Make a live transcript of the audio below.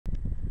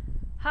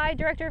Hi,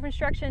 Director of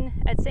Instruction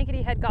at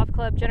Sankaty Head Golf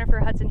Club, Jennifer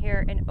Hudson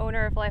here, and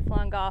owner of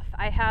Lifelong Golf.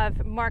 I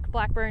have Mark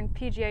Blackburn,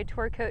 PGA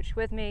Tour Coach,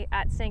 with me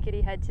at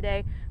Sankaty Head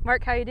today.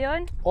 Mark, how you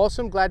doing?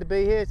 Awesome, glad to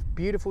be here. It's a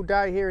beautiful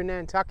day here in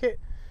Nantucket.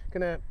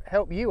 Gonna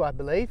help you, I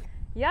believe.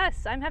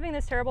 Yes, I'm having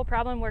this terrible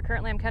problem where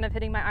currently I'm kind of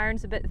hitting my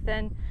irons a bit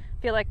thin.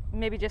 Feel like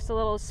maybe just a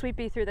little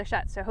sweepy through the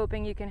shot, so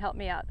hoping you can help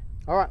me out.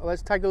 All right, well,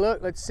 let's take a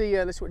look. Let's see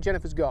what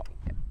Jennifer's got.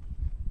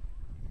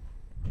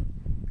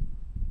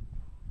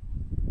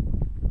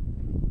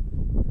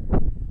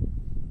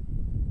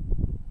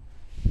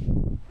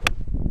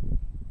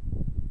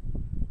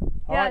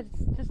 Okay. Yeah,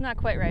 it's just not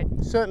quite right.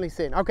 Certainly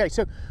thin. Okay,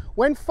 so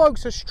when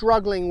folks are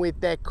struggling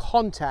with their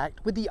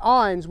contact, with the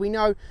irons, we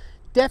know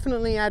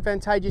definitely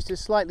advantageous to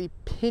slightly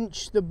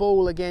pinch the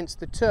ball against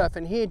the turf.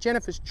 And here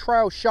Jennifer's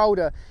trail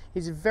shoulder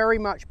is very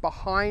much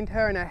behind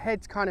her and her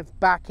head's kind of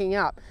backing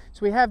up.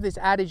 So we have this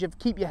adage of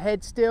keep your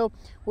head still.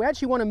 We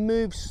actually want to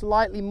move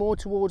slightly more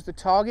towards the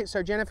target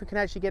so Jennifer can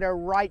actually get her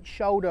right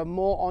shoulder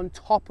more on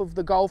top of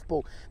the golf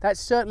ball. That's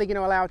certainly going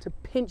to allow her to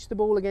pinch the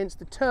ball against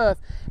the turf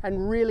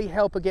and really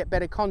help her get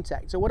better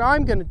contact. So what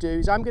I'm going to do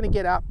is I'm going to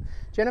get up.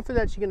 Jennifer's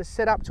actually going to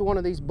set up to one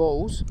of these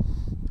balls,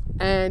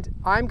 and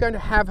I'm going to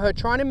have her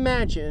try and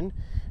imagine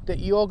that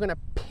you're going to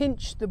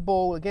pinch the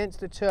ball against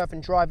the turf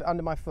and drive it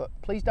under my foot.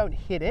 Please don't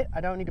hit it.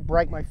 I don't need to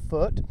break my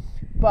foot,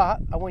 but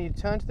I want you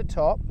to turn to the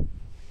top,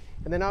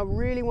 and then I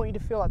really want you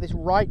to feel like this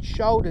right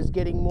shoulder is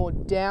getting more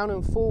down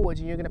and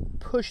forwards, and you're going to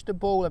push the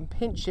ball and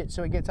pinch it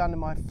so it gets under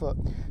my foot.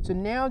 So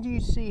now do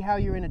you see how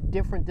you're in a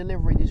different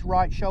delivery? This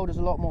right shoulder is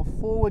a lot more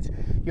forwards,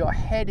 your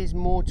head is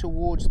more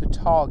towards the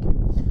target.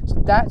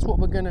 So that's what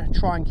we're going to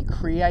try and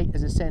create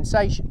as a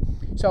sensation.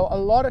 So a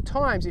lot of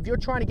times, if you're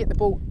trying to get the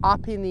ball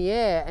up in the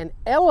air and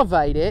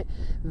elevate it,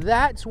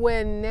 that's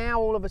when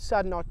now all of a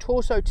sudden our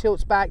torso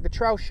tilts back, the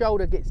trail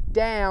shoulder gets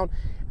down,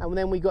 and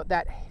then we got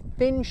that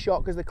thin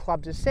shot because the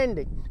club's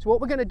ascending. So what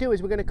we're going to do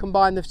is we're going to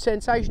combine the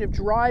sensation of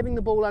driving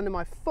the ball under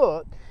my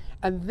foot,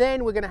 and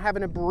then we're going to have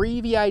an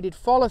abbreviated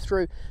follow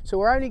through. So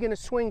we're only going to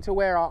swing to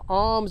where our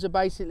arms are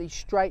basically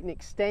straight and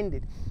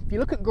extended. If you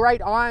look at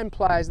great iron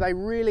players, they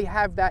really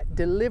have that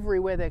delivery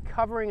where they're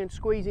covering and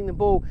squeezing the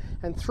ball,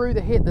 and through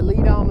the hit, the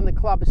lead arm and the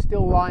club are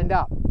still lined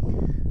up.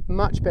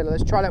 Much better.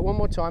 Let's try that one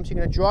more time. So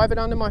you're going to drive it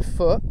under my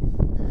foot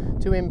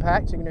to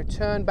impact. So you're going to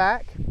turn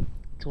back,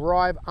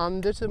 drive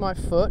under to my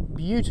foot.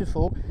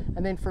 Beautiful.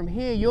 And then from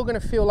here, you're going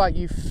to feel like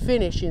you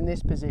finish in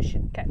this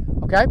position.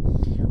 Okay?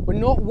 We're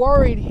not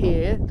worried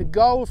here. The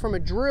goal from a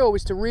drill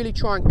is to really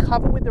try and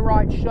cover with the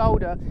right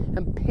shoulder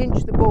and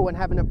pinch the ball and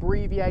have an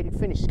abbreviated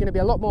finish. It's going to be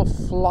a lot more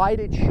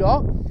flighted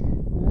shot.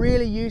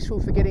 Really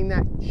useful for getting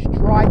that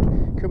strike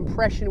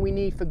compression we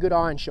need for good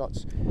iron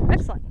shots.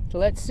 Excellent. So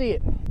let's see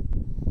it.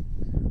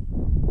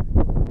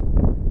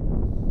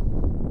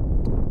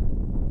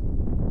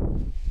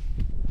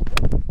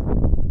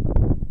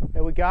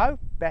 There we go.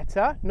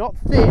 Better, not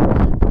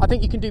thin. I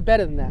think you can do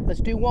better than that. Let's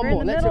do one more.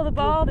 We're in the middle of the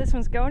ball. This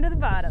one's going to the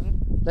bottom.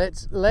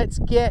 Let's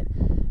get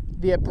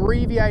the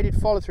abbreviated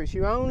follow through. So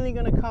you're only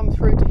going to come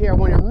through to here. I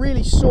want you to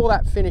really saw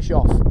that finish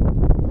off.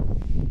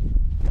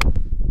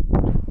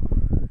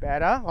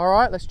 Better. All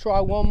right, let's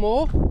try one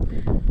more.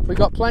 We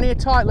got plenty of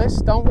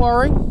Titleist, don't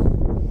worry.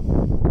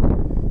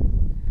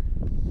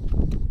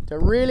 To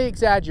really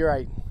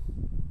exaggerate.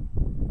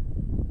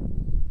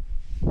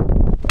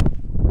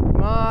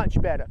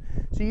 Much better.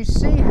 So you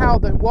see how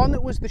the one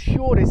that was the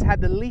shortest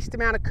had the least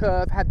amount of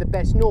curve, had the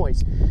best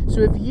noise. So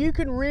if you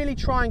can really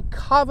try and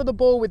cover the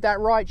ball with that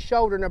right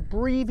shoulder and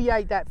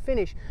abbreviate that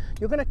finish,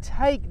 you're going to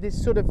take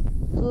this sort of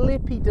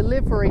flippy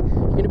delivery,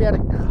 you're going to be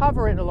able to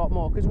cover it a lot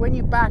more, because when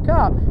you back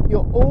up,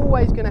 you're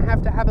always going to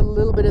have a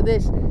little bit of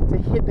this to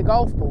hit the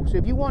golf ball. So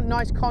if you want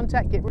nice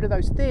contact, get rid of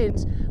those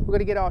thins, we're going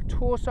to get our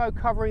torso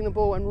covering the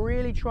ball and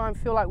really try and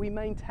feel like we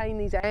maintain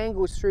these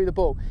angles through the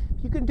ball.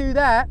 If you can do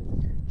that,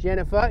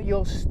 Jennifer,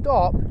 you'll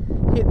stop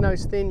hitting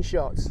those thin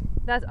shots.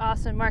 That's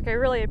awesome, Mark. I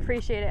really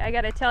appreciate it. I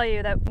got to tell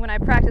you that when I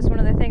practice, one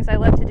of the things I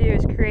love to do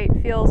is create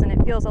feels, and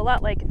it feels a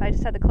lot like if I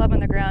just had the club on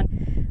the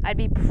ground, I'd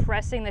be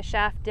pressing the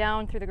shaft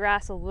down through the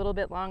grass a little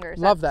bit longer. Is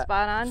Love that.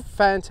 Spot on?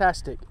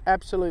 Fantastic.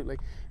 Absolutely.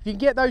 If you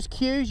get those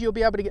cues, you'll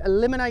be able to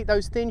eliminate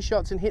those thin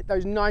shots and hit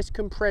those nice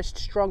compressed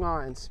strong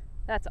irons.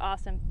 That's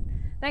awesome.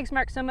 Thanks,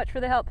 Mark, so much for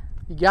the help.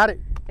 You got it.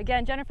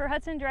 Again, Jennifer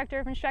Hudson, Director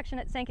of Instruction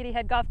at Sankaty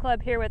Head Golf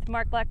Club, here with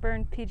Mark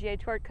Blackburn, PGA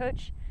Tour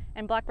Coach,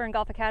 and Blackburn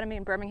Golf Academy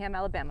in Birmingham,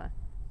 Alabama.